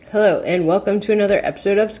Hello, and welcome to another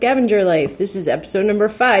episode of Scavenger Life. This is episode number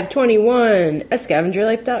 521 at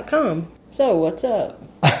scavengerlife.com. So, what's up?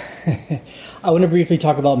 I want to briefly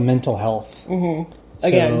talk about mental health. Mm-hmm.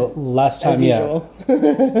 Again, so last time, as usual.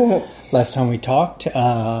 last time we talked,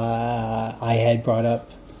 I had brought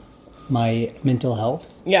up my mental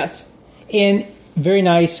health. Yes. And very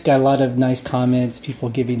nice, got a lot of nice comments, people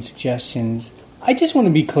giving suggestions. I just want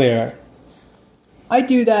to be clear. I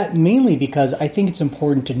do that mainly because I think it's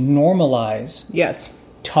important to normalize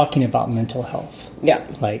talking about mental health. Yeah.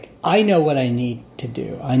 Like, I know what I need to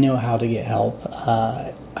do. I know how to get help,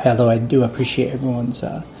 although I do appreciate everyone's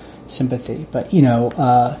sympathy. But,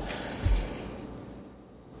 I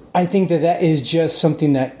think that is just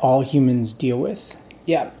something that all humans deal with.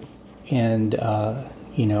 Yeah. And,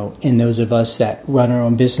 and those of us that run our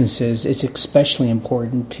own businesses, it's especially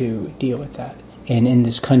important to deal with that. And in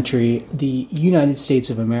this country, the United States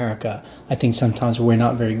of America, I think sometimes we're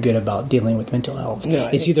not very good about dealing with mental health. No,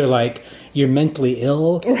 it's either like you're mentally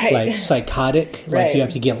ill, right, like psychotic, right, like you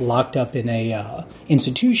have to get locked up in a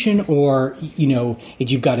institution, or,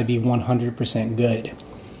 you've got to be 100% good.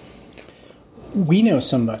 We know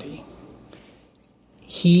somebody.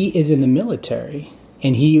 He is in the military,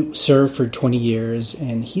 and he served for 20 years,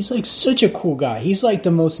 and he's like such a cool guy. He's like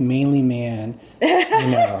the most manly man,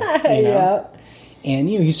 Yeah. And,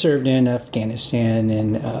 he served in Afghanistan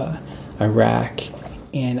and Iraq.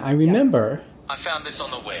 And I remember... I found this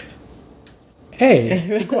on the web.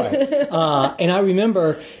 Hey, be quiet. And I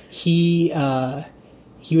remember he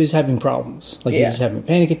was having problems. Like, he was having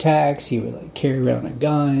panic attacks. He would, like, carry around a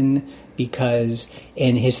gun because...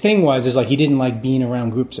 And his thing was he didn't like being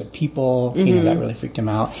around groups of people. Mm-hmm. That really freaked him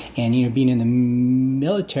out. And, being in the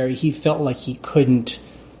military, he felt like he couldn't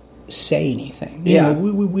say anything.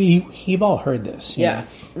 We've all heard this. Yeah,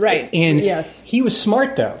 right. And he was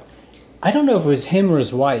smart, though. I don't know if it was him or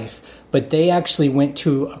his wife, but they actually went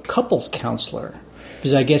to a couples counselor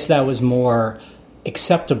because I guess that was more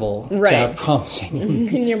acceptable to have problems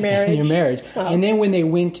in your marriage. Oh. And then when they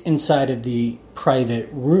went inside of the private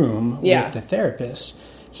room with the therapist,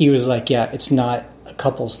 he was like, it's not a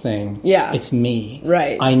couples thing. Yeah. It's me.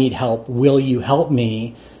 Right. I need help. Will you help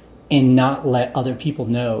me? And not let other people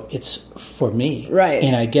know it's for me. Right.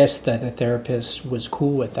 And I guess that the therapist was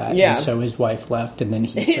cool with that. Yeah. And so his wife left, and then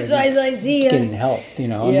he started getting help. I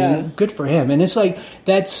mean, good for him. And it's like,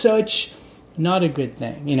 that's such not a good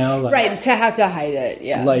thing, right, to have to hide it.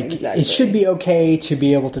 Yeah, exactly. It should be okay to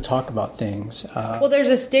be able to talk about things. Well, there's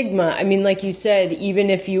a stigma. I mean, like you said, even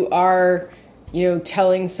if you are,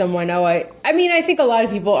 telling someone, I think a lot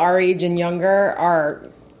of people our age and younger are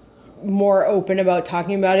more open about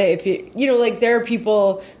talking about it. If there are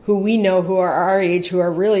people who we know who are our age who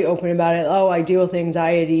are really open about it. Oh, I deal with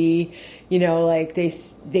anxiety.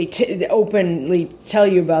 They openly tell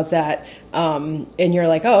you about that, and you're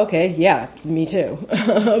like, oh, okay, yeah, me too.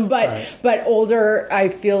 But older, I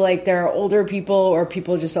feel like there are older people or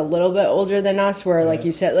people just a little bit older than us, where, like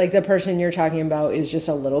you said, like the person you're talking about is just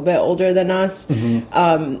a little bit older than us,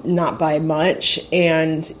 not by much,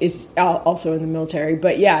 and it's also in the military.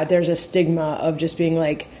 But yeah, there's a stigma of just being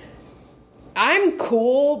like, I'm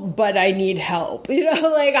cool, but I need help.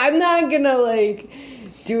 I'm not gonna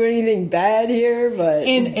do anything bad here, but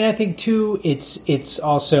and I think too, it's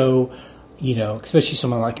also, especially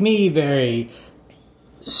someone like me, very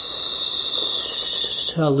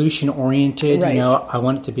solution oriented. Right. I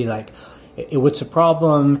want it to be like, what's the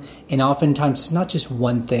problem? And oftentimes it's not just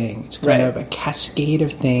one thing. It's kind of a cascade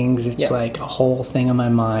of things. It's like a whole thing in my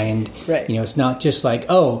mind. Right. It's not just like,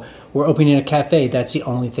 oh, we're opening a cafe. That's the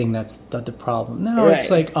only thing that's the problem. No,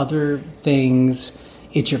 it's like other things.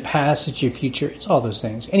 It's your past, it's your future, it's all those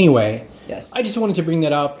things. Anyway, I just wanted to bring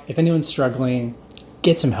that up. If anyone's struggling,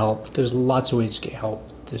 get some help. There's lots of ways to get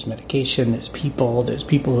help. There's medication, there's people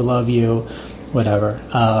who love you, whatever.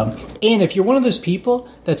 And if you're one of those people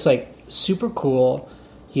that's like super cool,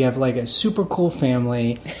 you have like a super cool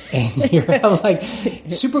family, and you're like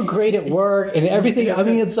super great at work and everything. I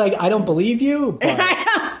mean, it's like, I don't believe you, but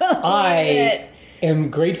I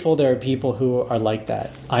am grateful there are people who are like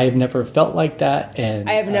that. I have never felt like that, and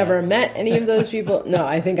I have never met any of those people. No,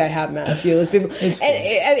 I think I have met a few of those people. And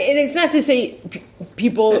it's not to say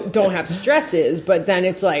people don't have stresses, but then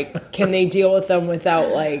it's like, can they deal with them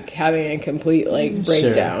without having a complete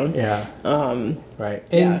breakdown? Sure. Yeah. Right.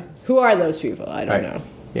 And who are those people? I don't know.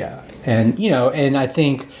 Yeah. And, and I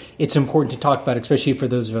think it's important to talk about, especially for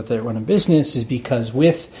those of us that run a business, is because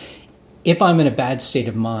if I'm in a bad state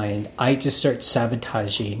of mind, I just start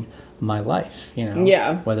sabotaging my life,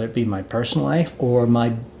 whether it be my personal life or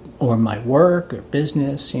my or my work or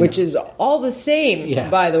business, which is all the same,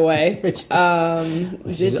 by the way. It's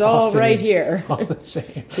all right here. All the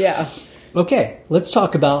same. Yeah. Okay, let's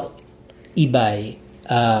talk about eBay.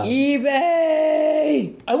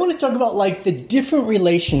 eBay! I want to talk about like the different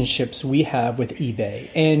relationships we have with eBay.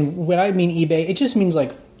 And when I mean eBay, it just means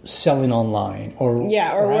like selling online or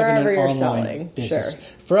wherever you're selling. Business. Sure.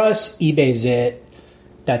 For us, eBay's it.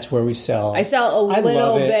 That's where we sell. I sell a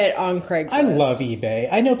little bit on Craigslist. I love eBay.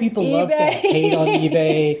 I know people love to hate on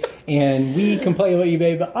eBay, and we complain about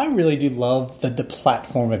eBay, but I really do love the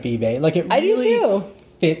platform of eBay. Like it really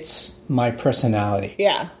fits my personality.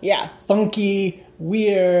 Yeah, yeah. Funky,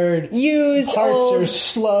 weird. Used, parts old. Are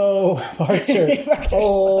slow. Parts are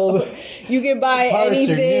old. You can buy parts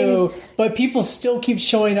anything. Are new, but people still keep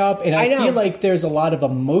showing up, and I feel like there's a lot of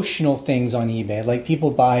emotional things on eBay. Like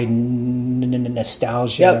people buy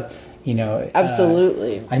nostalgia. Yep.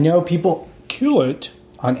 Absolutely. I know people kill it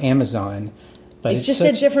on Amazon. But it's just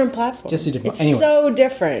a different platform. It's so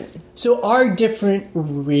different. So our different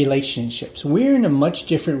relationships. We're in a much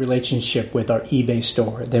different relationship with our eBay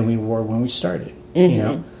store than we were when we started.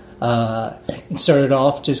 Mm-hmm. It started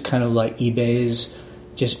off just kind of like eBay's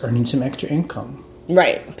just earning some extra income.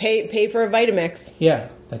 Right. Pay for a Vitamix. Yeah,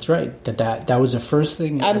 that's right. That was the first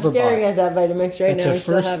thing we ever bought. I'm staring at that Vitamix right now. That's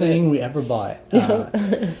the first thing we ever bought.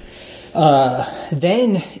 Then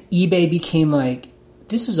eBay became like,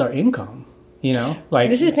 this is our income.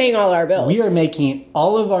 Like this is paying all our bills. We are making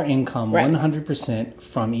all of our income 100%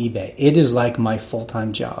 from eBay. It is like my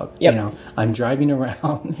full-time job. Yep. I'm driving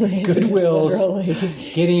around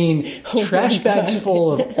Goodwills, getting trash bags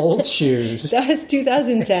full of old shoes. That was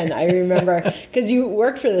 2010. I remember because you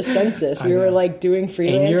worked for the census. We were like doing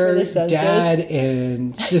freelance for the census. And your dad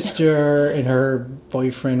and sister and her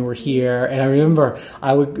boyfriend were here, and I remember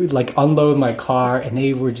I would like unload my car, and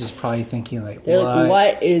they were just probably thinking like,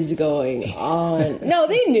 what is going on? No,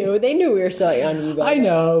 they knew we were selling on eBay. I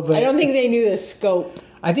know, but I don't think they knew the scope.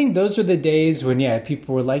 I think those were the days when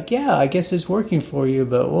people were like, yeah, I guess it's working for you,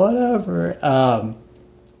 but whatever.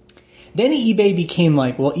 Then eBay became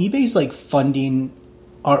like, well, eBay's like funding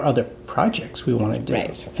our other projects we want to do.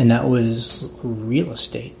 Right. And that was real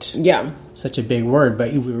estate. Yeah. Such a big word,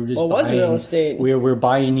 but we were just buying. It was real estate. We were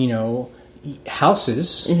buying,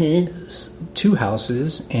 houses, 2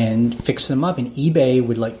 houses, and fix them up. And eBay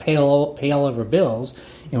would like pay all of our bills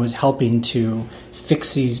and was helping to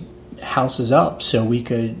fix these houses up so we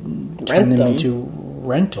could turn them into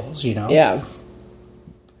rentals, Yeah.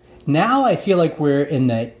 Now I feel like we're in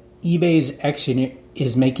that eBay's action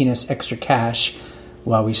is making us extra cash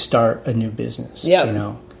while we start a new business.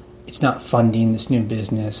 Yeah. It's not funding this new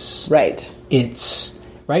business. Right. It's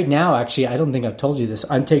right now, actually, I don't think I've told you this.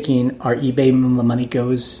 I'm taking our eBay money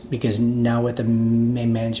goes because now with the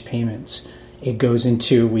managed payments, it goes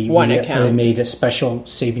into one account. We made a special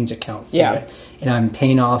savings account for it, and I'm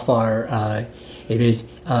paying off our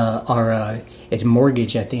it's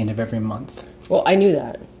mortgage at the end of every month. Well, I knew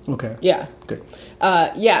that. Okay. Yeah. Good.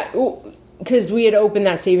 Because we had opened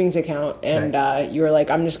that savings account, and you were like,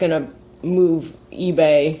 I'm just gonna move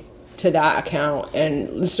eBay to that account,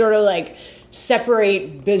 and sort of like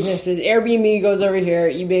separate businesses. Airbnb goes over here,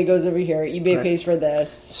 eBay goes over here, eBay pays for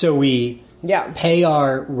this. So we pay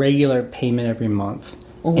our regular payment every month,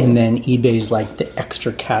 and then eBay's like the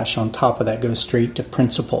extra cash on top of that goes straight to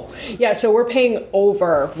principal. Yeah, so we're paying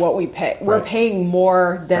over what we pay. We're paying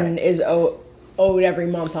more than is owed every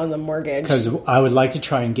month on the mortgage. Because I would like to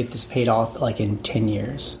try and get this paid off like in 10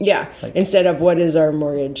 years. Yeah, instead of what is our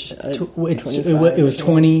mortgage? It was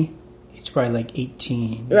 20. It's probably like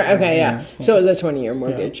 18. Right, okay, yeah. So it was a 20-year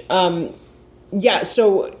mortgage. Yeah.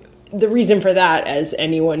 So the reason for that, as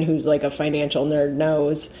anyone who's like a financial nerd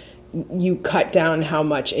knows, you cut down how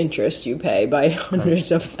much interest you pay by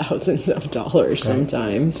hundreds of thousands of dollars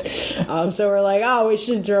sometimes. So we're like, we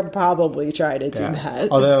should probably try to do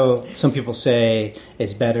that. Although some people say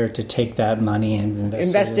it's better to take that money and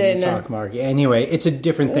invest it in the stock market. Anyway, it's a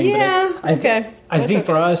different thing. Yeah, but I think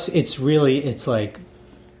for us, it's like,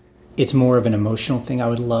 it's more of an emotional thing. I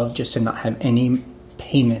would love just to not have any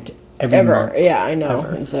payment every month. Yeah, I know.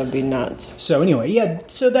 That would be nuts. So anyway,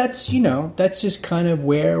 so that's, that's just kind of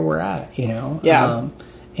where we're at, Yeah.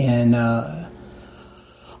 And I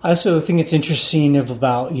also think it's interesting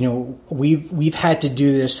about, we've had to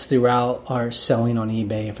do this throughout our selling on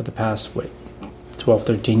eBay for the past, 12,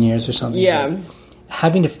 13 years or something. Yeah. Like,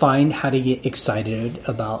 having to find how to get excited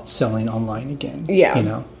about selling online again.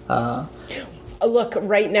 Yeah. Look,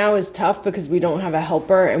 right now is tough because we don't have a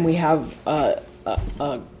helper and we have a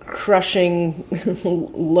crushing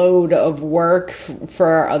load of work for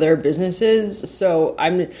our other businesses. So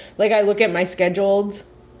I'm like, I look at my scheduled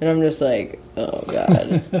And I'm just like, oh,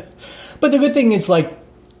 God. But the good thing is, like,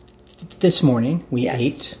 this morning we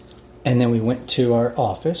ate, and then we went to our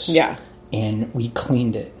office. Yeah. And we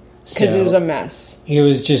cleaned it. Because it was a mess. It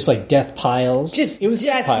was just like death piles. It was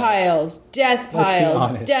death piles.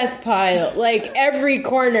 Like every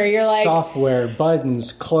corner, you're like software,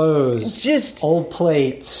 buttons, clothes, just old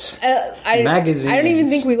plates, magazines. I don't even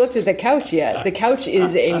think we looked at the couch yet. The couch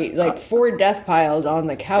is like 4 death piles on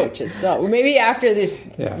the couch itself. Maybe after this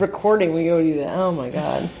recording, we go do that. Oh my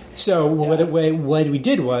God! So what we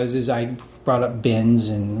did was I brought up bins,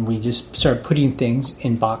 and we just started putting things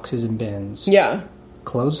in boxes and bins. Yeah.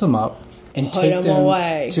 Close them up and take them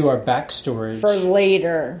away to our back storage for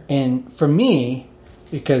later. And for me,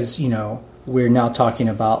 because we're now talking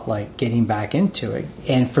about like getting back into it,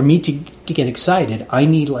 and for me to get excited, I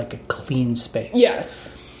need like a clean space.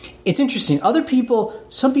 Yes. It's interesting.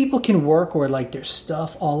 Some people can work where like there's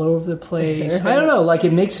stuff all over the place. I don't know. Like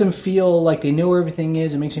it makes them feel like they know where everything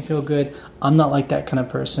is. It makes them feel good. I'm not like that kind of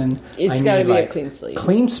person. It's got to be a clean slate.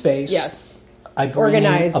 Clean space. Yes. I bring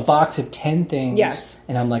organized. A box of 10 things. Yes.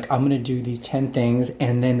 And I'm like, I'm going to do these 10 things,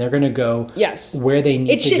 and then they're going to go where they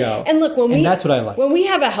need to go. And look, that's what I like. When we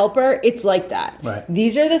have a helper, it's like that. Right.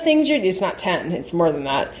 These are the things it's not 10, it's more than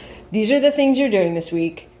that. These are the things you're doing this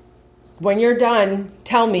week. When you're done,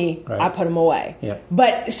 tell me, I put them away. Yep.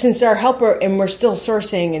 But since our helper, and we're still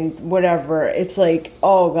sourcing and whatever, it's like,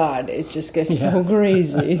 oh God, it just gets so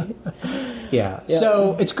crazy. Yeah.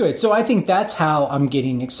 So it's good. So I think that's how I'm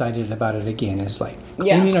getting excited about it again, is like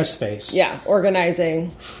cleaning our space. Yeah.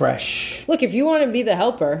 Organizing. Fresh. Look, if you want to be the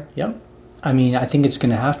helper. Yep. I mean, I think it's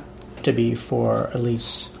going to have to be for at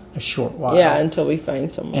least a short while. Yeah, until we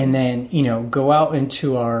find someone. And then, go out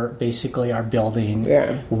into our building,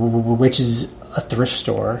 which is a thrift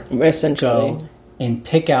store. Essentially. Go and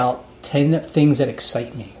pick out 10 things that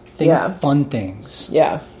excite me. Fun things.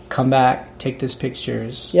 Yeah. Come back, take those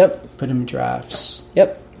pictures. Yep. Put them in drafts.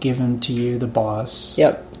 Yep. Give them to you, the boss.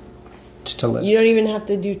 Yep. To list. You don't even have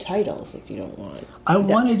to do titles if you don't want. I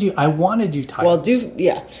want to do titles. Well,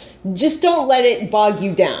 just don't let it bog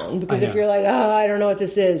you down, because if you're like, I don't know what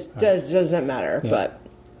this is, doesn't matter. Yeah. But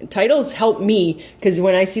titles help me, because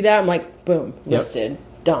when I see that, I'm like, boom, listed,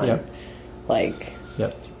 done. Yep. Like,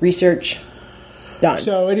 research, done.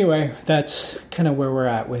 So anyway, that's kind of where we're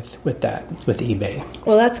at with eBay.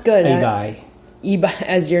 Well, that's good. eBay. eBay,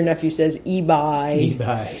 as your nephew says, eBay.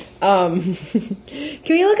 eBay.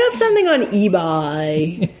 Can we look up something on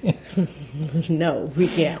eBay? No, we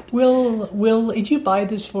can't. Will, did you buy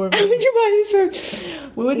this for me? Would you buy this for me?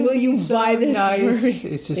 Will you buy this for me?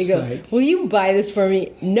 It's just like... Will you buy this for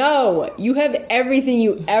me? No, you have everything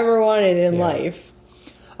you ever wanted in life.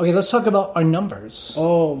 Okay, let's talk about our numbers.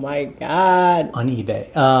 Oh my God. On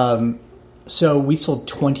eBay. So we sold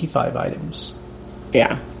 25 items.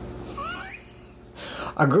 Yeah.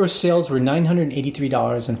 Our gross sales were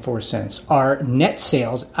 $983.04. Our net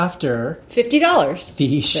sales after $50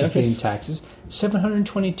 the shipping and taxes,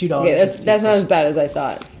 $722. Yeah, that's not as bad as I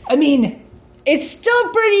thought. I mean, it's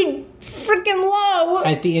still pretty freaking low.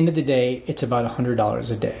 At the end of the day, it's about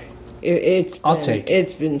 $100 a day. I'll take it.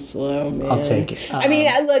 It's been slow, man. I'll take it. I mean,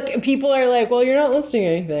 look, people are like, "Well, you're not listing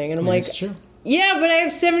anything," and I'm like, "That's true." Yeah, but I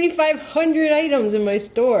have 7,500 items in my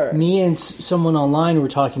store. Me and someone online were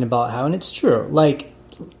talking about how, and it's true, like,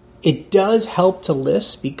 it does help to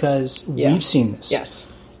list because we've seen this. Yes.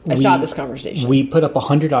 I saw this conversation. We put up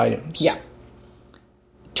 100 items. Yeah.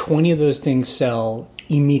 20 of those things sell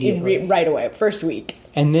immediately. Right away, first week.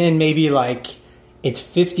 And then maybe it's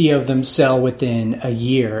 50 of them sell within a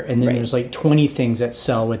year, and then there's 20 things that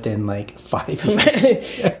sell within 5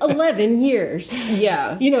 years. 11 years.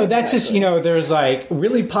 Yeah. That's just, there's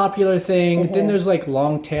really popular thing, then there's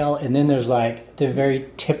long tail, and then there's the very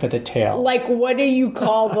tip of the tail. What do you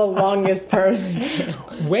call the longest part of the tail?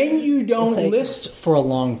 When you don't list for a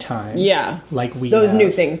long time. Yeah. Those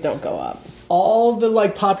new things don't go up. All the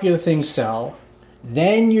popular things sell.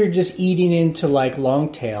 Then you're just eating into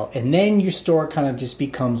long tail, and then your store kind of just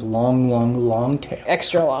becomes long tail.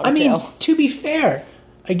 Extra long tail. I mean, to be fair,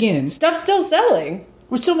 again, stuff's still selling.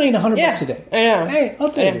 We're still making $100 a day. I know. Hey,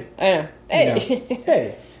 I'll take it. I know. Hey.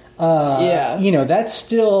 Hey. That's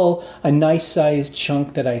still a nice sized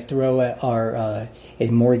chunk that I throw at our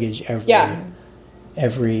mortgage every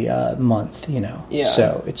month. Yeah.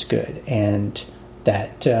 So it's good, and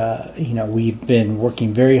that we've been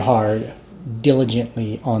working very hard,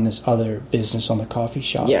 diligently on this other business on the coffee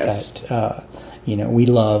shop that we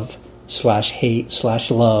love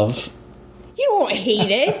 /hate/love. You don't hate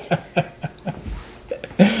it.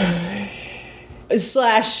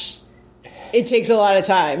 it takes a lot of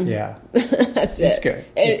time. Yeah. That's it. It's good.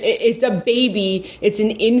 It's a baby. It's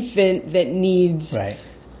an infant that needs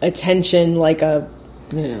attention like a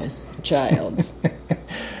child.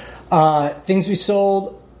 Things we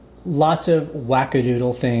sold, lots of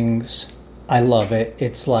wackadoodle things. I love it.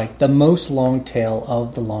 It's like the most long tail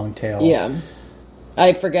of the long tail. Yeah.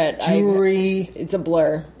 I forget. Jewelry. It's a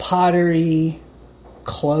blur. Pottery.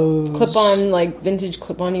 Clothes. Clip-on, like vintage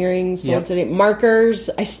clip-on earrings sold today. Markers.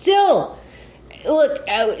 I still... Look,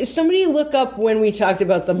 somebody look up when we talked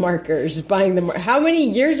about the markers, buying the how many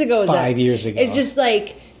years ago was that? 5 years ago. It's just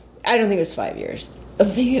like, I don't think it was 5 years.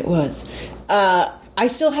 Maybe it was. I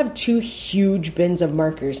still have 2 huge bins of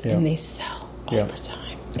markers, and they sell all the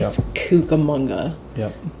time. It's kookamonga.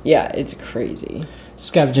 Yep. Yeah, it's crazy.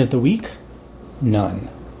 Scavenger of the week? None.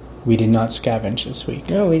 We did not scavenge this week.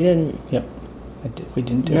 No, we didn't. Yep. We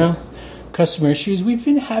didn't do it. Customer issues. We've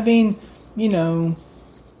been having,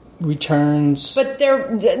 returns. But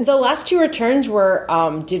the last 2 returns were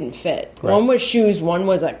didn't fit. Right. One was shoes, one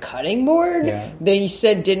was a cutting board. Yeah. They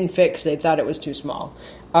said didn't fit because they thought it was too small,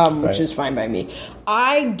 which is fine by me.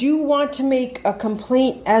 I do want to make a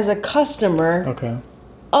complaint as a customer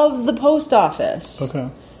of the post office. Okay.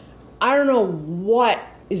 I don't know what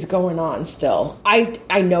is going on still.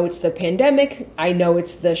 I know it's the pandemic. I know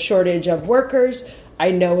it's the shortage of workers.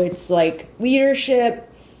 I know it's like leadership.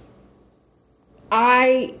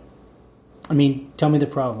 I mean, tell me the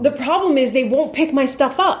problem. The problem is they won't pick my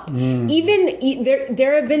stuff up. Even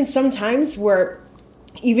there have been some times where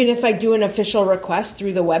even if I do an official request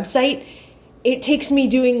through the website, it takes me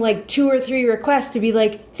doing like 2 or 3 requests to be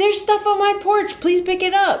like, there's stuff on my porch, please pick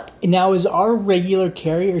it up. Now, is our regular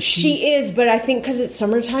carrier... She is, but I think because it's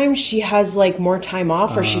summertime, she has like more time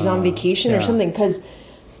off or she's on vacation or something, because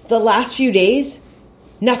the last few days,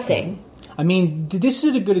 nothing. I mean, this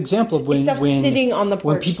is a good example of when sitting on the porch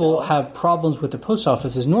when people have problems with the post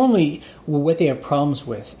office. Is normally what they have problems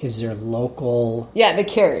with is their local the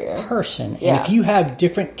carrier person. And if you have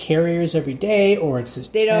different carriers every day, or it's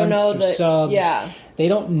they don't know the subs, they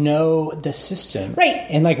don't know the system, right?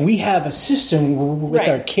 And like we have a system with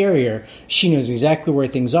our carrier. She knows exactly where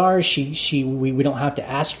things are. We don't have to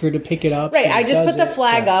ask her to pick it up. Right. I just put the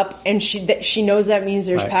flag up, and she knows that means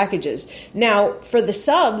there's packages. Now for the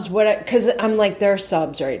subs, because I'm like they're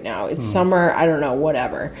subs right now. It's summer. I don't know,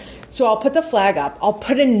 whatever. So I'll put the flag up. I'll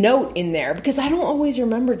put a note in there because I don't always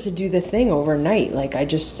remember to do the thing overnight. Like I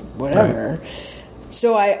just whatever. Right.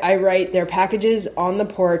 So I write their packages on the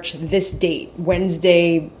porch this date,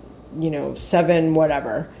 Wednesday, 7,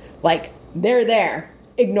 whatever. Like, they're there.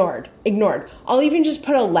 Ignored. I'll even just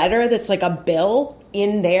put a letter that's like a bill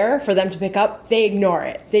in there for them to pick up. They ignore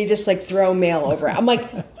it. They just like throw mail over it. I'm like,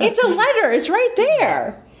 it's a letter. It's right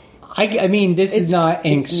there. I mean, this is not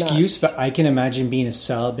an excuse, nuts. But I can imagine being a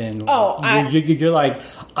sub and you're like,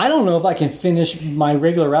 I don't know if I can finish my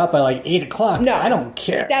regular route by like 8 o'clock. No, I don't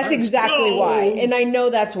care. That's exactly why. And I know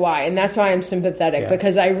that's why. And that's why I'm sympathetic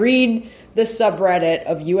because I read the subreddit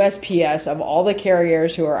of USPS of all the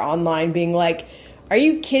carriers who are online being like, are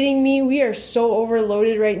you kidding me? We are so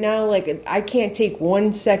overloaded right now. Like, I can't take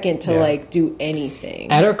 1 second to like do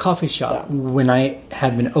anything. At our coffee shop, when I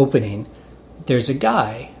have been opening, there's a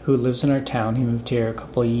guy who lives in our town. He moved here a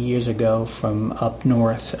couple of years ago from up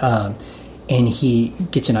north, and he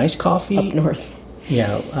gets an iced coffee. Up north.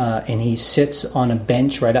 Yeah, and he sits on a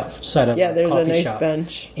bench right outside of a coffee shop. Yeah, there's a nice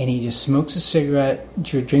bench. And he just smokes a cigarette,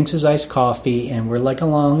 drinks his iced coffee, and we're like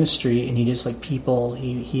along the street, and he just like people.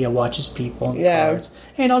 He watches people in cars,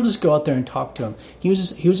 and I'll just go out there and talk to him. He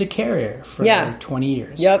was a carrier for like 20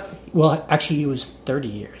 years. Yep. Well, actually, he was 30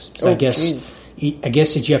 years. So I guess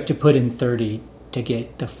that you have to put in 30 to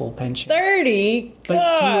get the full pension. 30? But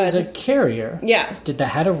he was a carrier. Yeah. That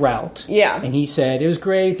had a route. Yeah. And he said, it was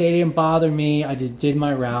great. They didn't bother me. I just did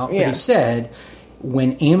my route. But he said,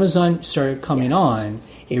 when Amazon started coming on,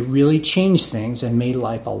 it really changed things and made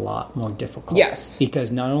life a lot more difficult. Yes.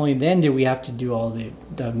 Because not only then did we have to do all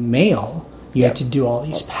the mail, you had to do all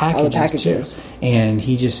these packages, too. And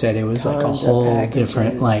he just said it was like a whole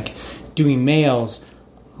different, like doing mails,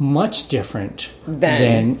 much different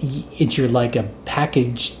than it's your like a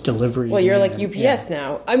package delivery. Well, you're like UPS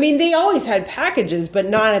now. I mean, they always had packages, but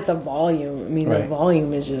not at the volume. I mean, the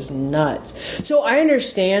volume is just nuts. So I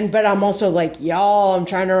understand, but I'm also like, y'all, I'm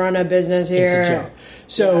trying to run a business here. It's a job.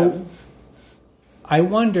 So I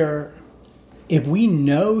wonder if we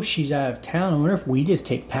know she's out of town. I wonder if we just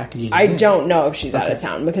take packages. I don't know if she's out of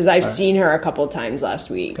town because I've seen her a couple times last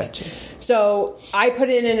week. Gotcha. So I put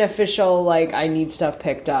in an official, like, I need stuff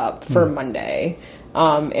picked up for Monday,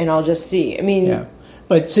 and I'll just see. I mean... Yeah.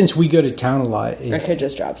 But since we go to town a lot, I could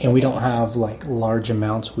just drop something. And we don't have like large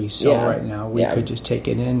amounts we sell right now. We could just take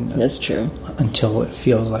it in. That's true. Until it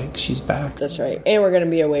feels like she's back. That's right. And we're going to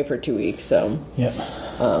be away for 2 weeks, so. Yeah.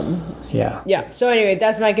 Yeah. So anyway,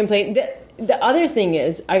 that's my complaint. The other thing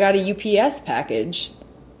is, I got a UPS package.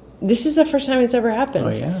 This is the first time it's ever happened. Oh,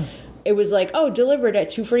 yeah. It was like, delivered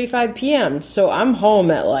at 2:45 p.m. So I'm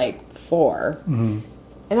home at like 4. Mm-hmm.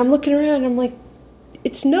 And I'm looking around and I'm like,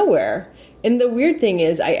 it's nowhere. And the weird thing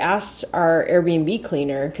is, I asked our Airbnb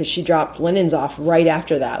cleaner, because she dropped linens off right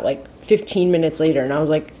after that, like 15 minutes later. And I was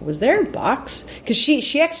like, was there a box? Because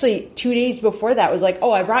she actually, 2 days before that, was like,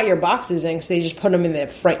 I brought your boxes in, because they just put them in the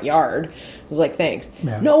front yard. I was like, thanks.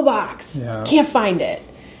 Yeah. No box. Yeah. Can't find it.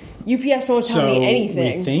 UPS won't tell me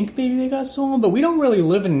anything. We think maybe they got stolen, but we don't really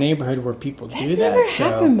live in a neighborhood where people do that. That's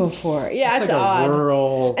never happened before. Yeah, it's like odd.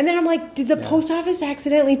 Rural, and then I'm like, did the post office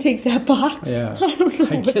accidentally take that box? Yeah. I don't know.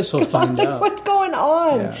 I guess we'll find out. What's going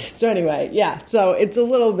on? Yeah. So anyway, so it's a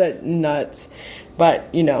little bit nuts,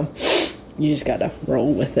 but you just gotta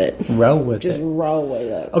roll with it. Just roll with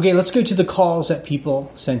it. Okay, let's go to the calls that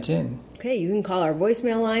people sent in. Okay, you can call our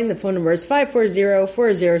voicemail line. The phone number is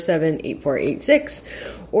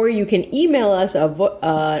 540-407-8486. Or you can email us an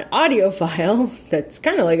audio file that's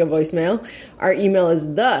kind of like a voicemail. Our email is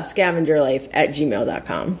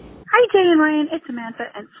thescavengerlife@gmail.com. Hi, Jay and Ryan. It's Samantha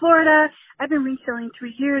in Florida. I've been reselling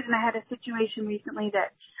 3 years, and I had a situation recently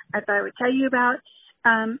that I thought I would tell you about.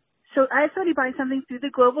 So I started buying something through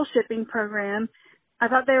the global shipping program. I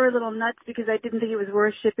thought they were a little nuts because I didn't think it was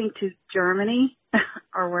worth shipping to Germany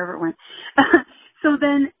or wherever it went. So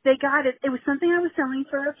then they got it. It was something I was selling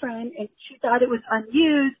for a friend, and she thought it was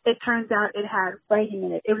unused. It turns out it had writing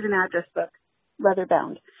in it. It was an address book, leather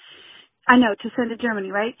bound. I know, to send to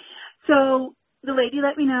Germany, right? So the lady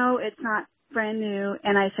let me know it's not brand new,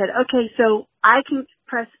 and I said, okay, so I can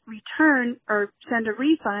press return or send a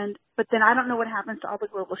refund, but then I don't know what happens to all the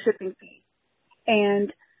global shipping fees.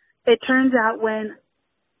 And it turns out when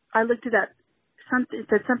I looked at that, it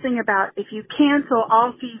said something about if you cancel,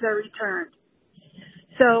 all fees are returned.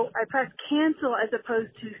 So I pressed cancel as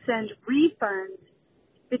opposed to send refunds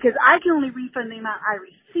because I can only refund the amount I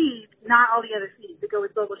received, not all the other fees that go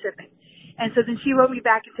with global shipping. And so then she wrote me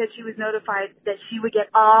back and said she was notified that she would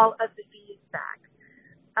get all of the fees back.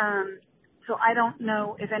 So I don't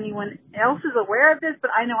know if anyone else is aware of this,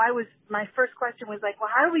 but I know my first question was like, well,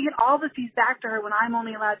 how do we get all the fees back to her when I'm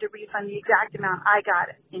only allowed to refund the exact amount I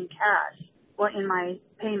got in cash, in my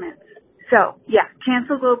payments? So yeah,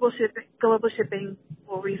 cancel global shipping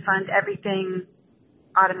will refund everything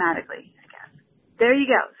automatically, I guess. There you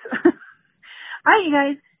go. All right, you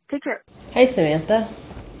guys, take care. Hi, Samantha.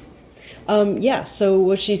 So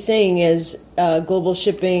what she's saying is global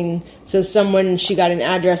shipping. So she got an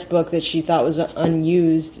address book that she thought was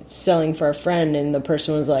unused selling for a friend, and the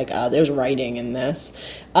person was like, there's writing in this.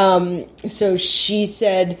 So she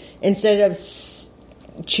said instead of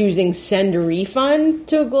choosing send a refund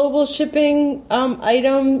to a global shipping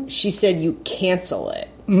item, she said you cancel it.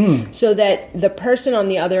 So that the person on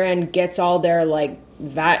the other end gets all their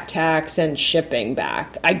VAT tax and shipping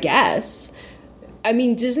back, I guess. I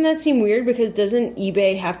mean, doesn't that seem weird? Because doesn't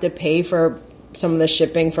eBay have to pay for some of the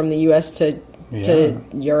shipping from the U.S. to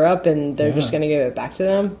Europe, and they're just going to give it back to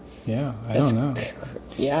them? Yeah, I don't know.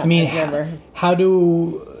 Yeah, I mean, how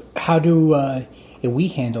do we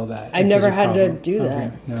handle that? I've never had to do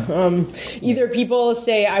that. No. Either people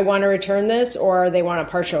say, I want to return this, or they want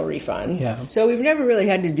a partial refund. Yeah. So we've never really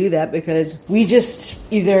had to do that because we just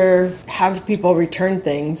either have people return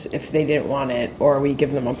things if they didn't want it, or we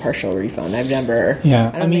give them a partial refund. I've never...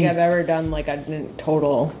 Yeah. I don't think I've ever done a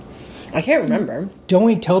total... I can't remember. Don't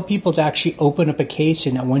we tell people to actually open up a case,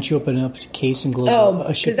 and once you open up a case in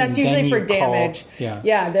global shipping, because that's usually for damage.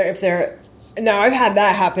 If they're... No, I've had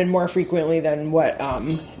that happen more frequently than what...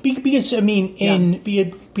 Because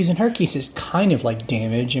in her case, it's kind of like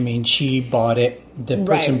damage. I mean, she bought it, the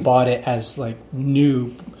person bought it as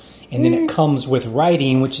new, and then it comes with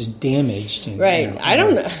writing, which is damaged. And, I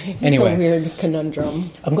don't know. Anyway. It's a weird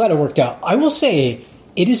conundrum. I'm glad it worked out. I will say,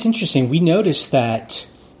 it is interesting. We noticed that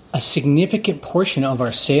a significant portion of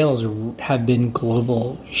our sales have been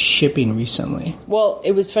global shipping recently. Well,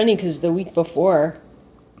 it was funny because the week before...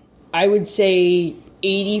 I would say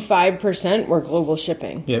 85% were global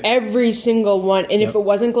shipping. Yep. Every single one. And if it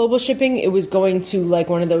wasn't global shipping, it was going to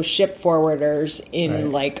one of those ship forwarders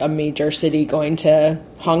in a major city going to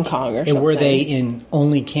Hong Kong or something. And were they in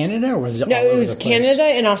only Canada, or was it all over the place? No, it was Canada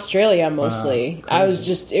and Australia mostly. I was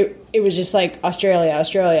just, it was just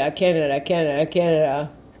Australia,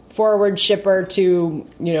 Canada. Forward shipper to,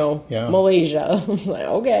 Malaysia. I was like,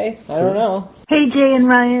 okay, I don't know. Hey, Jay and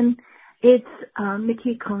Ryan. It's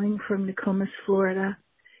Mickey calling from Nokomis, Florida.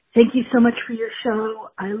 Thank you so much for your show.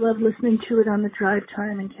 I love listening to it on the drive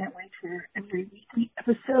time and can't wait for every weekly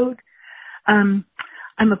episode. I'm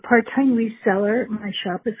a part-time reseller. My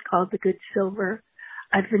shop is called The Good Silver.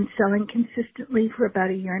 I've been selling consistently for about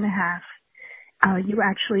a year and a half. You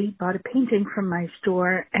actually bought a painting from my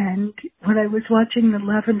store, and when I was watching the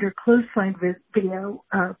Lavender Clothesline video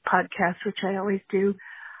podcast, which I always do,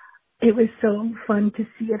 it was so fun to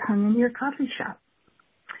see it hung in your coffee shop.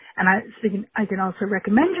 And I can also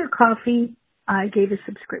recommend your coffee. I gave a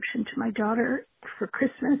subscription to my daughter for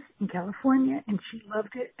Christmas in California, and she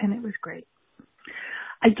loved it, and it was great.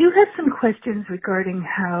 I do have some questions regarding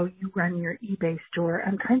how you run your eBay store.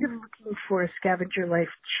 I'm kind of looking for a Scavenger Life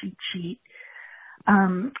cheat sheet.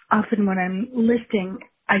 Often when I'm listing,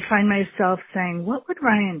 I find myself saying, what would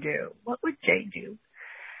Ryan do? What would Jay do?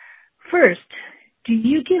 First, do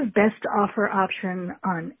you give best offer option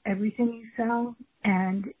on everything you sell?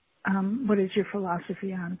 And what is your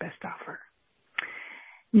philosophy on best offer?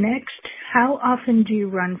 Next, how often do you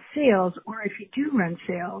run sales, or if you do run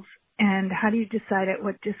sales, and how do you decide at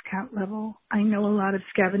what discount level? I know a lot of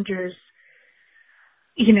scavengers,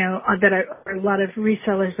 a lot of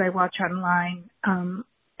resellers I watch online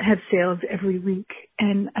have sales every week,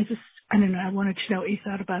 and I don't know, I wanted to know what you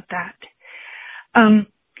thought about that. And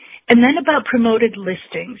then about promoted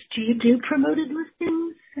listings. Do you do promoted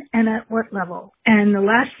listings, and at what level? And the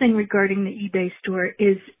last thing regarding the eBay store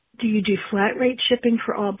is, do you do flat rate shipping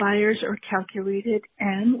for all buyers or calculated,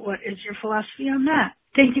 and what is your philosophy on that?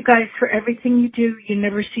 Thank you guys for everything you do. You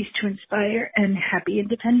never cease to inspire, and happy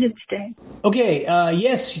Independence Day. Okay,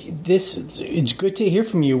 yes, it's good to hear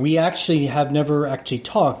from you. We actually have never actually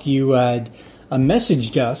talked. You had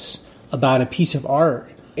messaged us about a piece of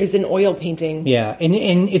art. It was an oil painting. Yeah, and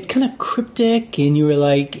it's kind of cryptic, and you were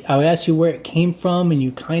like, I asked you where it came from, and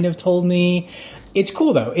you kind of told me. It's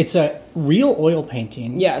cool, though. It's a real oil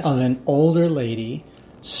painting of an older lady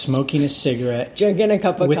smoking a cigarette. Drinking a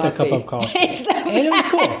cup of with coffee. With a cup of coffee. And it was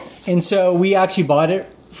cool. And so we actually bought it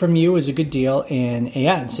from you. It was a good deal. And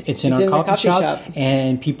yeah, it's in our coffee shop.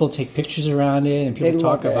 And people take pictures around it, and people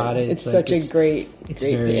talk about it. It's such a great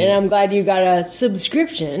and I'm glad you got a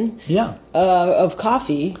subscription of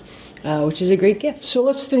coffee, which is a great gift. So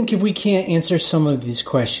let's think if we can't answer some of these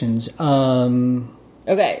questions.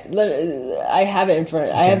 Okay, I have it in front.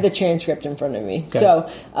 Okay. I have the transcript in front of me. Okay. So,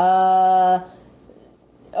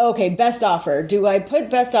 okay, best offer. Do I put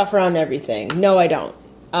best offer on everything? No, I don't.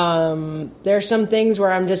 There are some things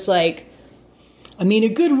where I'm just like, I mean, a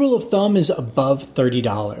good rule of thumb is above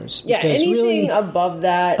 $30. Yeah, anything really, above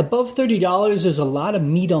that. Above $30, there's a lot of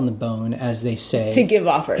meat on the bone, as they say. To give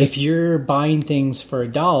offers. If you're buying things for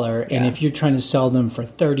 $1, and if you're trying to sell them for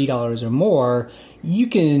 $30 or more, we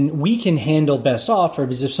can handle best offer,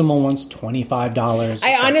 because if someone wants $25,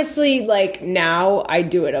 I honestly now I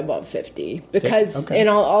do it above 50 because, and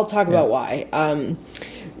I'll talk about why.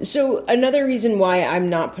 So another reason why I'm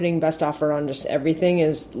not putting best offer on just everything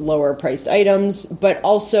is lower priced items, but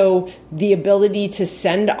also the ability to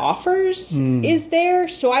send offers is there.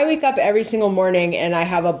 So I wake up every single morning and I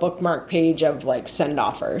have a bookmark page of send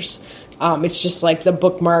offers. It's just like the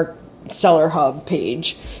bookmark Seller Hub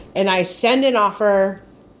page, and I send an offer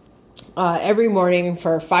every morning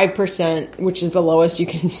for 5%, which is the lowest you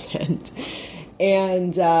can send.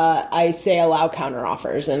 And I say allow counter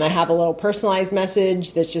offers, and I have a little personalized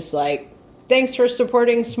message that's just like, thanks for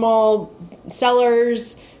supporting small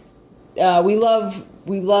sellers. We love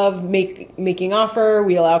making offer.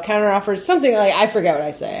 We allow counter offers. Something like, I forget what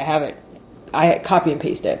I say. I have it. I copy and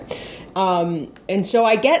paste it. And so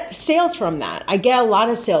I get sales from that. I get a lot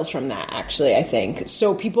of sales from that, actually, I think.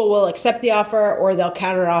 So people will accept the offer, or they'll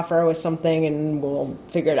counter offer with something, and we'll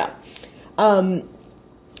figure it out.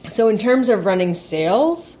 So in terms of running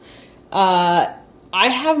sales, I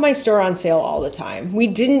have my store on sale all the time. We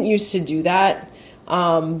didn't used to do that.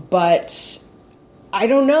 But I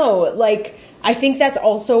don't know. I think that's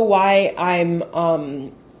also why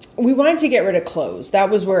we wanted to get rid of clothes. That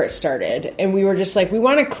was where it started. And we were just we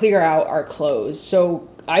want to clear out our clothes. So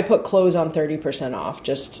I put clothes on 30% off.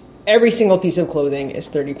 Just every single piece of clothing is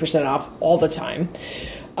 30% off all the time.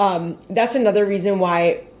 That's another reason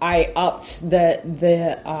why I upped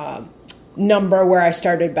the number where I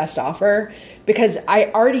started best offer, because I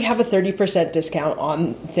already have a 30% discount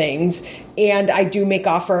on things, and I do make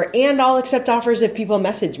offer, and I'll accept offers if people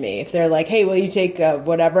message me. If they're like, hey, will you take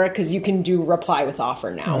whatever? Because you can do reply with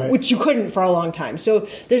offer now, which you couldn't for a long time. So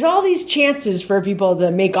there's all these chances for people to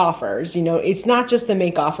make offers. It's not just the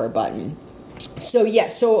make offer button. So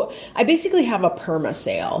I basically have a perma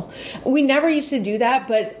sale. We never used to do that,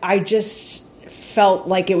 but I just felt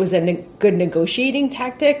like it was a good negotiating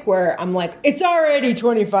tactic where I'm like, it's already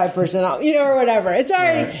 25% off, or whatever. It's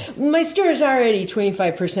already, my store's already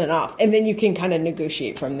 25% off. And then you can kind of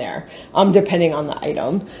negotiate from there, depending on the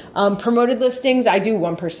item. Promoted listings, I do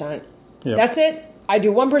 1%. Yep. That's it. I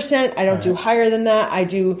do 1%. I don't do higher than that.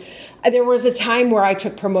 There was a time where I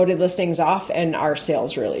took promoted listings off and our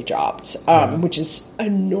sales really dropped, which is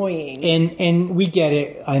annoying. And we get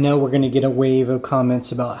it. I know we're going to get a wave of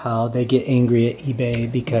comments about how they get angry at eBay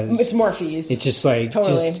because it's more fees. It's just like,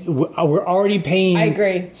 we're already paying. I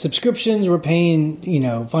agree. Subscriptions. We're paying,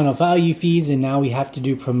 final value fees, and now we have to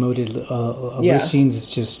do promoted listings. It's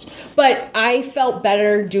just. But I felt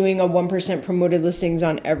better doing a 1% promoted listings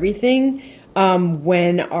on everything.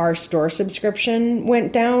 When our store subscription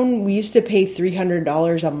went down, we used to pay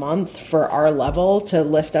 $300 a month for our level to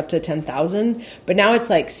list up to 10,000, but now it's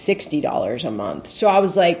like $60 a month. So I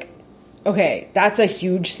was like, okay, that's a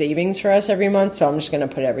huge savings for us every month. So I'm just going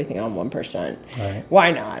to put everything on 1%. Right.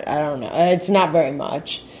 Why not? I don't know. It's not very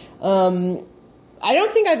much. I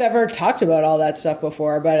don't think I've ever talked about all that stuff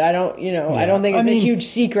before, but I don't, I don't think it's a huge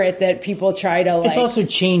secret that people try to It's also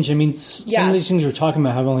changed. I mean, some of these things we're talking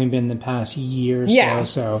about have only been the past year or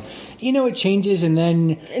so. It changes, and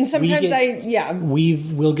then sometimes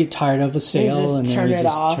we'll get tired of a sale and then turn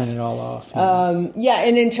it all off. And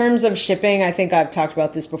in terms of shipping, I think I've talked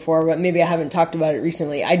about this before, but maybe I haven't talked about it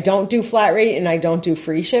recently. I don't do flat rate and I don't do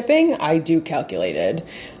free shipping. I do calculated.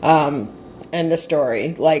 End of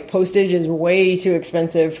story. Like, postage is way too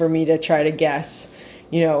expensive for me to try to guess,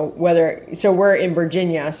 whether. So we're in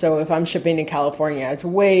Virginia. So if I'm shipping to California, it's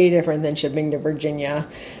way different than shipping to Virginia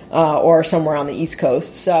or somewhere on the East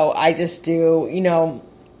Coast. So I just do,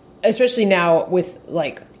 especially now with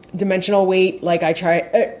like dimensional weight. Like I try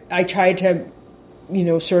to,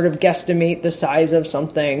 sort of guesstimate the size of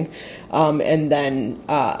something, and then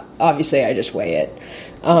obviously I just weigh it.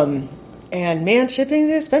 And man, shipping is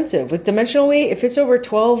expensive. With dimensional weight, if it's over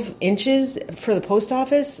 12 inches for the post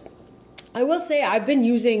office, I will say I've been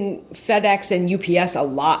using FedEx and UPS a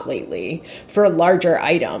lot lately for larger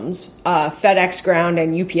items, FedEx ground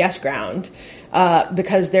and UPS ground,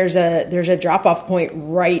 because there's a drop-off point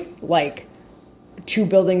right like 2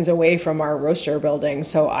 buildings away from our roaster building.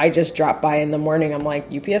 So I just drop by in the morning. I'm like,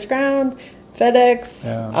 UPS ground, FedEx.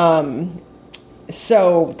 Yeah.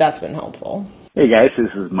 So that's been helpful. Hey guys, this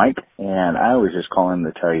is Mike, and I was just calling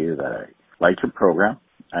to tell you that I like your program.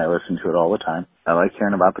 I listen to it all the time. I like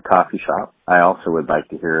hearing about the coffee shop. I also would like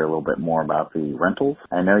to hear a little bit more about the rentals.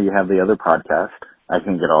 I know you have the other podcast. I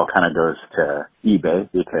think it all kind of goes to eBay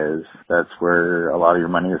because that's where a lot of your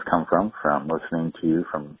money has come from listening to you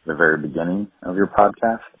from the very beginning of your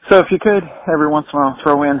podcast. So if you could, every once in a while,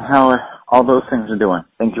 throw in how all those things are doing.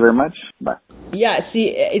 Thank you very much. Bye. Yeah,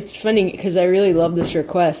 see, it's funny because I really love this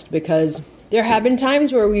request because there have been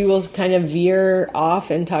times where we will kind of veer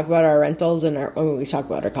off and talk about our rentals and we talk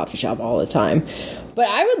about our coffee shop all the time. But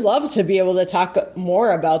I would love to be able to talk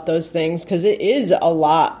more about those things because it is a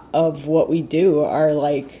lot of what we do are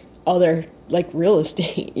like other like real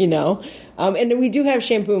estate, and we do have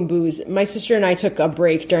shampoo and booze. My sister and I took a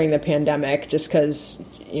break during the pandemic just because,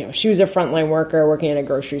 she was a frontline worker working in a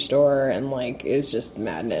grocery store and like it was just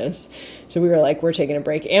madness. So we were like, we're taking a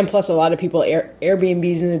break. And plus a lot of people,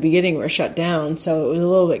 Airbnbs in the beginning were shut down. So it was a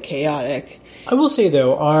little bit chaotic. I will say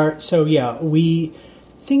though, we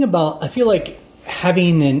think about, I feel like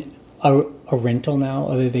having a rental now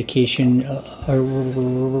of a vacation, a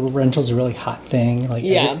rental is a really hot thing. Like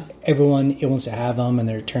everyone wants to have them and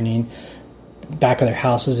they're turning back of their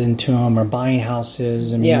houses into them or buying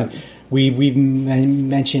houses. And we've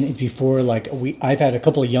mentioned it before. Like I've had a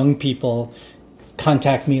couple of young people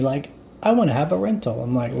contact me like, I want to have a rental.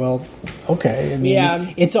 I'm like, well, okay. I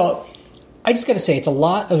mean, it's all. I just got to say, it's a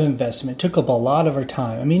lot of investment. It took up a lot of our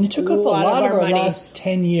time. I mean, it took up a lot of our money. Last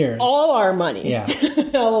 10 years. All our money. Yeah.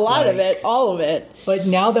 A lot of it. All of it. But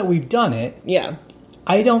now that we've done it,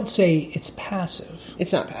 I don't say it's passive.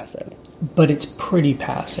 It's not passive. But it's pretty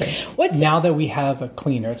passive. Now that we have a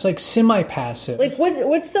cleaner, it's like semi-passive. Like,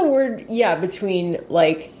 what's the word, between,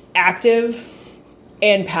 like, active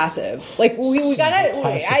and passive? Like, we gotta,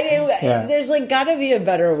 there's, like, gotta be a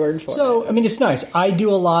better word for it. So, I mean, it's nice. I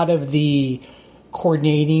do a lot of the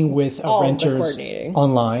coordinating with renters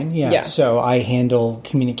online. Yeah. So I handle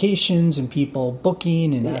communications and people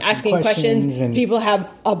booking and asking questions. And people have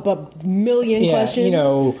a million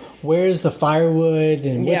questions. Where's the firewood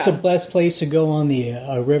and what's the best place to go on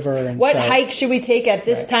the river? And what hike should we take at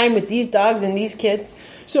this time with these dogs and these kids?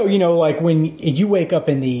 So, like when you wake up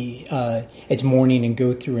in it's morning and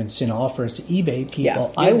go through and send offers to eBay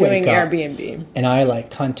people, I wake doing up Airbnb. and I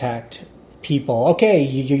contact people, okay,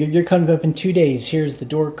 you're coming up in 2 days. Here's the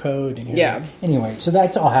door code. And anyway, so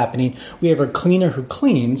that's all happening. We have our cleaner who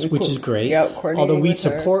cleans, which is great. Although we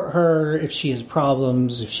support her if she has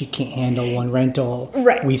problems, if she can't handle one rental,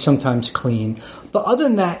 we sometimes clean. But other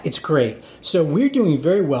than that, it's great. So we're doing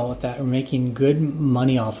very well with that. We're making good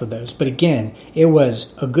money off of those. But again, it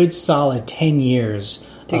was a good solid 10 years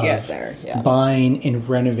to get there. Buying and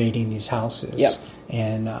renovating these houses.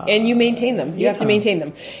 And you maintain them. You have to maintain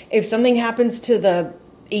them. If something happens to the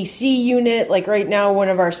AC unit, like right now, one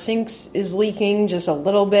of our sinks is leaking just a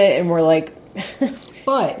little bit, and we're like...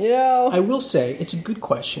 But I will say, it's a good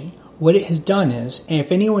question. What it has done is, and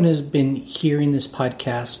if anyone has been hearing this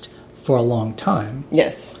podcast for a long time...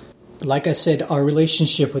 Yes. Like I said, our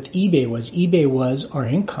relationship with eBay was our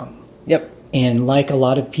income. Yep. And like a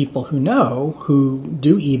lot of people who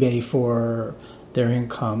do eBay for... their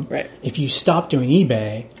income. Right. If you stop doing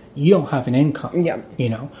eBay, you don't have an income. Yeah.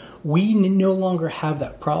 We no longer have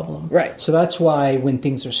that problem. Right. So that's why when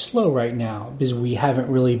things are slow right now, because we haven't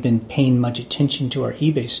really been paying much attention to our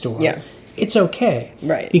eBay store. Yeah. It's okay.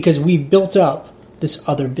 Right. Because we've built up this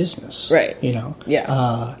other business. Right.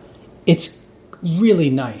 Yeah. It's really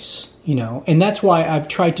nice. And that's why I've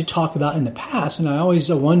tried to talk about in the past, and I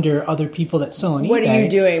always wonder other people that sell on eBay. What are you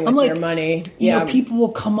doing with your money? People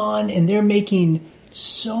will come on and they're making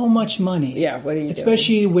so much money. Yeah, what are you doing?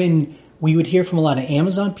 Especially when we would hear from a lot of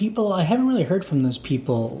Amazon people. I haven't really heard from those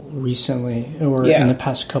people recently or in the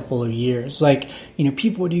past couple of years. Like,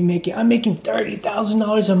 people would be I'm making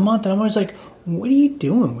 $30,000 a month, and I'm always like, what are you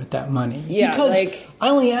doing with that money? Yeah, because I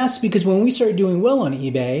only asked because when we started doing well on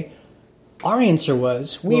eBay, our answer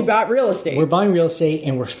was... we bought real estate. We're buying real estate,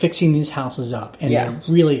 and we're fixing these houses up. And they're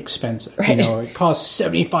really expensive. Right. It costs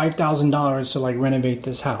 $75,000 to, renovate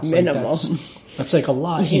this house. Minimal. That's a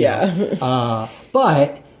lot.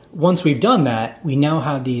 But once we've done that, we now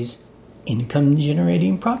have these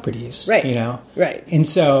income-generating properties. Right. Right. And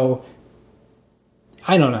so...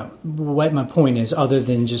 I don't know what my point is other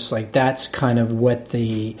than just, that's kind of what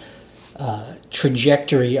the...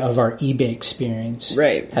 trajectory of our eBay experience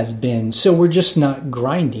has been. So we're just not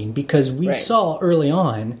grinding because we saw early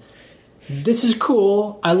on, this is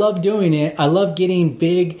cool. I love doing it. I love getting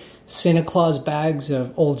big Santa Claus bags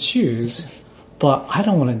of old shoes, but I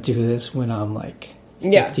don't want to do this when I'm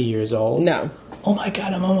 50 years old. No. Oh my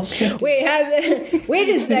God, I'm almost 50. Wait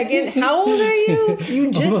a second. How old are you? You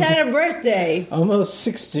just had a birthday. Almost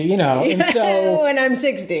 60, And so... when I'm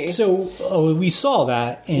 60. So we saw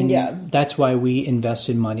that, and that's why we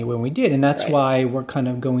invested money when we did. And that's why we're kind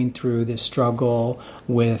of going through this struggle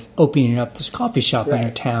with opening up this coffee shop in our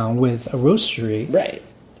town with a roastery. Right.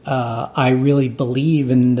 I really believe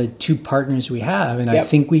in the two partners we have, and I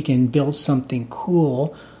think we can build something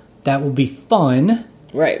cool that will be fun...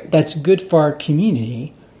 Right. That's good for our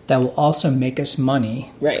community. That will also make us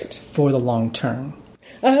money. Right. For the long term.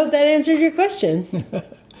 I hope that answered your question.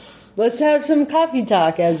 Let's have some coffee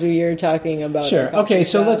talk as we are talking about. Sure. Okay.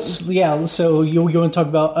 So let's. Yeah. So you want to talk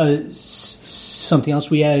about something else?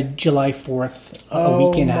 We had July 4th. A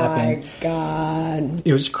weekend happened. Oh my God!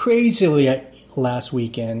 It was crazy last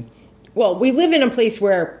weekend. Well, we live in a place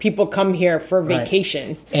where people come here for vacation.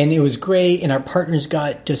 Right. And it was great, and our partners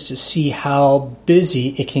got just to see how busy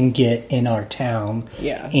it can get in our town.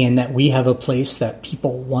 Yeah. And that we have a place that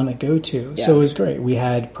people want to go to. Yeah. So it was great. We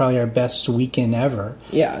had probably our best weekend ever.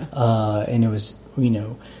 Yeah. And it was,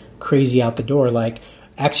 crazy out the door.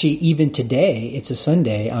 Actually, even today, it's a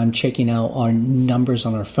Sunday, I'm checking out our numbers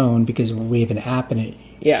on our phone because we have an app, and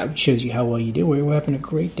it shows you how well you do. We're having a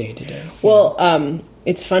great day today. Well,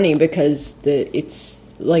 it's funny because it's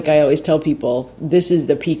like I always tell people, this is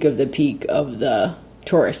the peak of the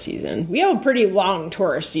tourist season. We have a pretty long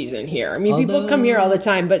tourist season here. I mean, people come here all the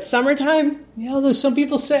time, but summertime... Yeah, there's some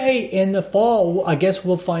people say in the fall, I guess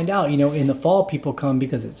we'll find out. In the fall, people come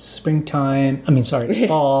because it's springtime. I mean, sorry, it's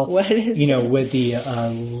fall. What is it? With the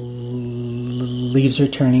leaves are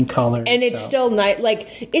turning color. And it's still night.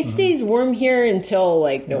 It stays warm here until,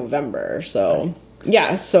 November, so... Right.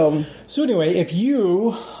 Yeah, so anyway, if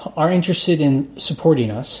you are interested in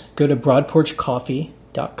supporting us, go to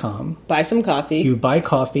broadporchcoffee.com. Buy some coffee. You buy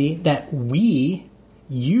coffee that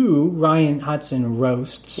you, Ryan Hudson,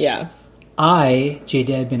 roasts. Yeah. J.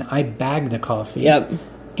 Debin, I bag the coffee. Yep.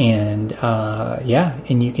 And,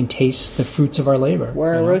 and you can taste the fruits of our labor.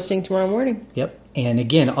 We're roasting tomorrow morning. Yep. And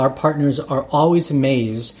again, our partners are always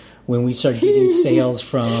amazed when we start getting sales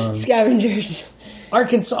from... Scavengers.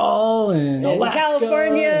 Arkansas and Alaska,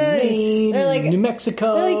 California, and Maine, they're New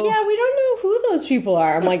Mexico. They're yeah, we don't know who those people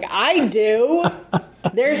are. I'm like, I do.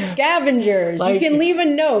 They're scavengers. You can leave a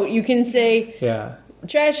note. You can say,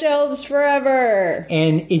 Trash shelves forever.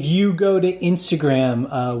 And if you go to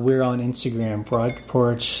Instagram, we're on Instagram, Broad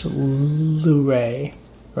Porch Luray,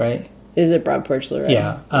 right? Is it Broad Porch Luray?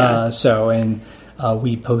 Yeah.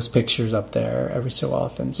 We post pictures up there every so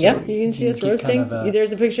often. So yep, you can see us roasting.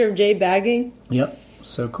 There's a picture of Jay bagging. Yep,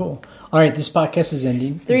 so cool. All right, this podcast is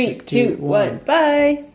ending. 3, 2, 1, bye.